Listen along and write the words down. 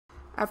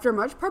After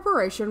much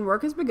preparation,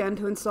 work has begun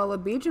to install a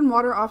beach and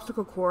water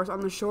obstacle course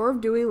on the shore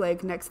of Dewey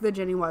Lake next to the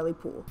Jenny Wiley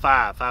Pool.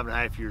 Five and a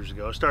half years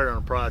ago, I started on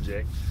a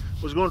project.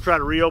 Was going to try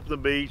to reopen the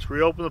beach,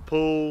 reopen the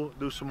pool,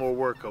 do some more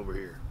work over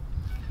here.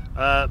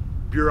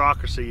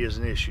 Bureaucracy is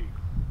an issue.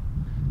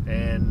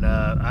 And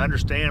I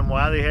understand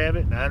why they have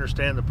it, and I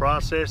understand the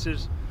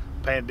processes.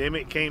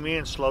 Pandemic came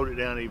in, slowed it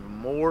down even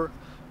more,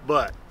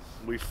 but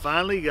we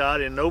finally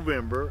got in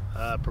November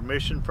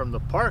permission from the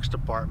Parks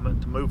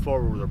Department to move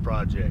forward with our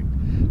project.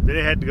 Then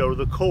it had to go to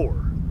the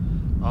Corps.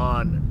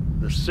 On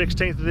the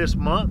 16th of this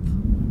month,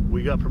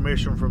 we got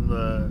permission from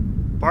the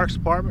Parks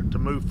Department to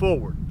move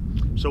forward.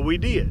 So we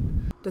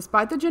did.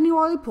 Despite the Jenny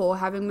Wiley Pool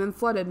having been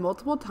flooded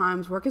multiple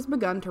times, work has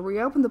begun to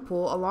reopen the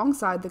pool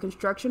alongside the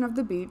construction of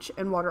the beach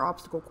and water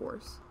obstacle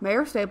course.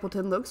 Mayor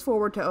Stapleton looks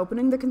forward to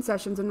opening the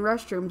concessions and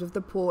restrooms of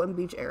the pool and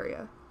beach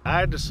area. I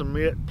had to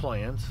submit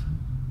plans,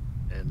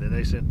 and then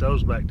they sent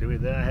those back to me.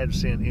 Then I had to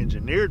send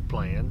engineered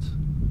plans.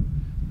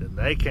 Then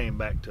they came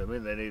back to me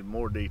and they needed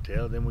more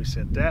detail. Then we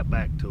sent that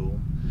back to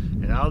them.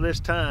 And all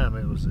this time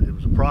it was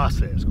a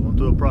process, going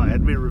through a process. It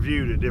had to be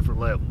reviewed at different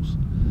levels.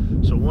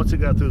 So once it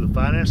got through the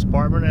finance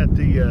department at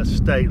the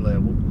state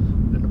level,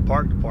 then the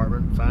park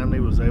department finally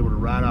was able to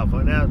write off.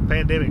 Now the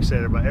pandemic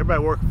said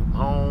everybody working from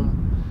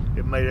home,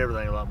 it made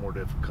everything a lot more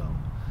difficult.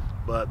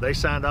 But they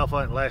signed off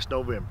on it last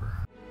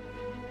November.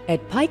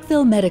 At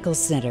Pikeville Medical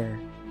Center,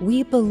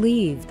 we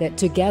believe that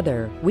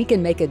together we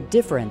can make a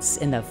difference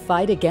in the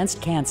fight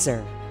against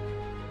cancer.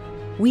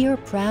 We are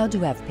proud to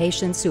have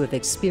patients who have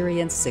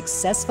experienced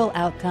successful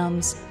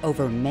outcomes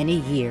over many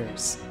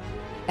years.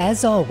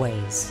 As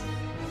always,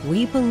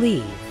 we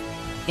believe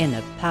in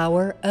the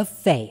power of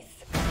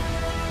faith.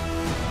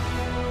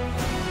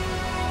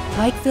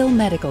 Pikeville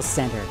Medical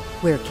Center,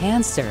 where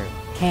cancer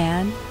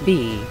can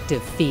be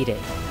defeated.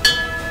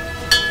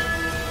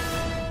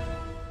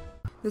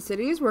 The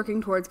city is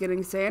working towards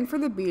getting sand for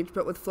the beach,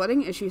 but with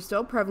flooding issues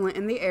still prevalent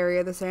in the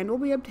area, the sand will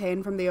be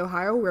obtained from the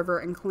Ohio River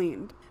and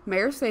cleaned.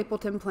 Mayor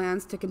Stapleton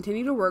plans to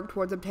continue to work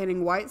towards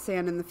obtaining white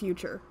sand in the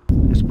future.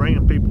 It's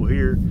bringing people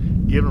here,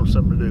 giving them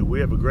something to do. We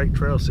have a great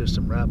trail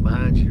system right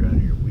behind you right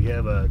here. We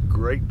have a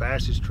great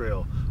passage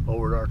trail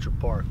over at Archer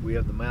Park. We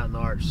have the Mountain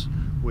Arts.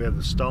 We have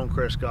the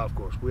Stonecrest Golf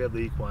Course. We have the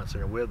Equine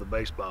Center. We have the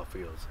baseball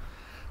fields.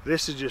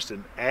 This is just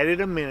an added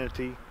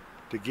amenity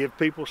to give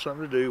people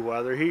something to do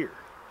while they're here.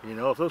 You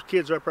know, if those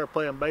kids are up there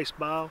playing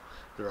baseball,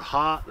 they're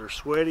hot, they're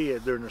sweaty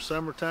during the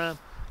summertime,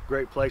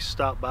 great place to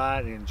stop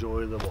by and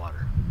enjoy the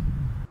water.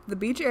 The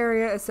beach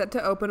area is set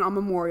to open on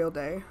Memorial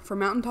Day. For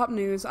Mountaintop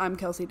News, I'm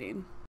Kelsey Dean.